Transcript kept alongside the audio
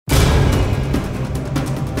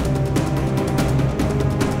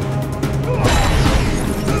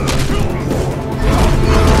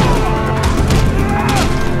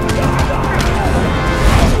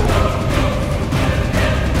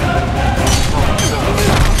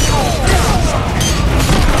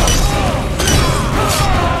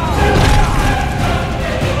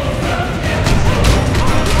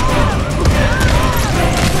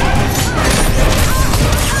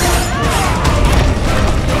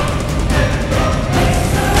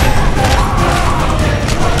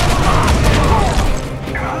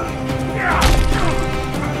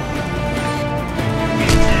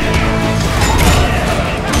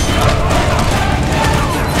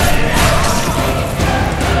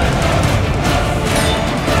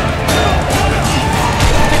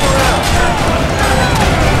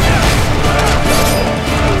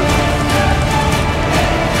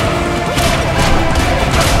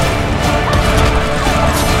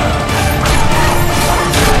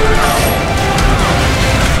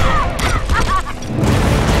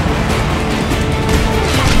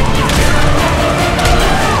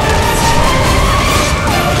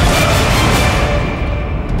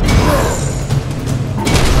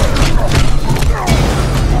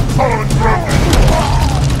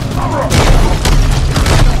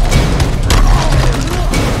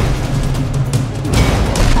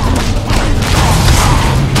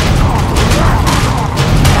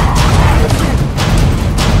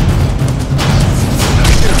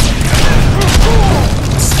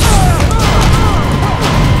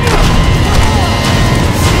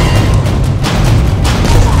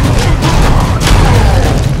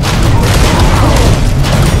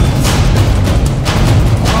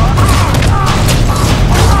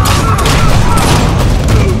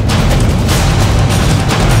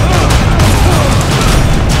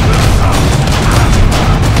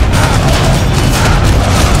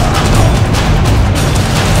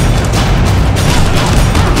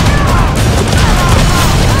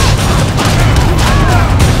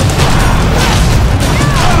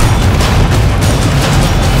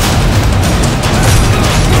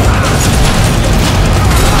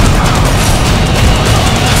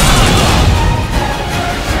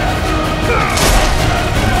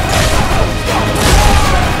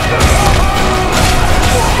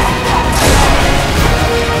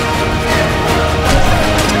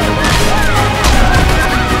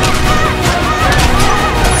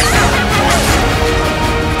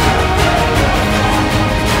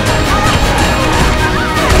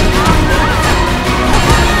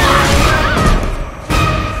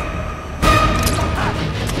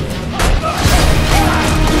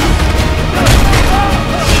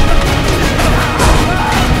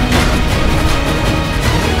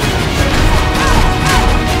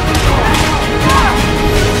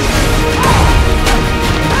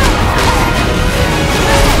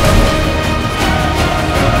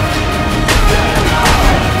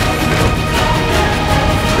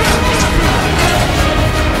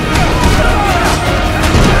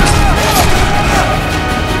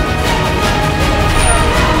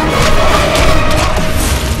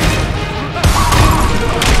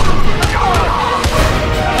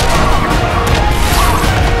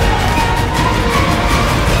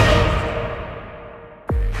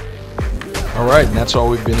that's all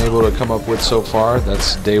we've been able to come up with so far.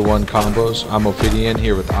 That's day one combos. I'm Ophidian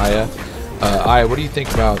here with Aya. Aya, what do you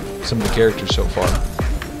think about some of the characters so far?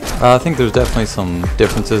 I think there's definitely some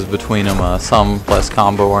differences between them. Some less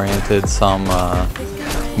combo oriented, some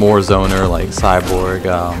more zoner like Cyborg.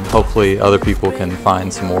 Hopefully other people can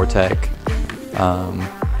find some more tech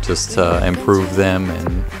just to improve them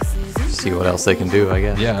and see what else they can do, I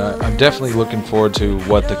guess. Yeah, I'm definitely looking forward to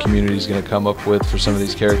what the community is going to come up with for some of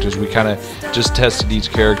these characters. We kind of just tested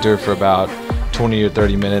each character for about 20 or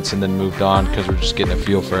 30 minutes and then moved on because we're just getting a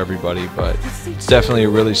feel for everybody. But it's definitely a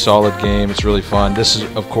really solid game. It's really fun. This is,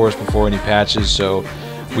 of course, before any patches, so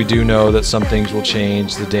we do know that some things will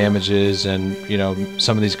change, the damages, and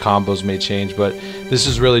some of these combos may change, but this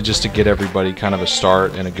is really just to get everybody kind of a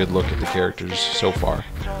start and a good look at the characters so far.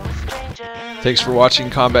 Thanks for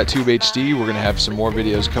watching KombatTubeHD. We're going to have some more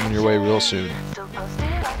videos coming your way real soon.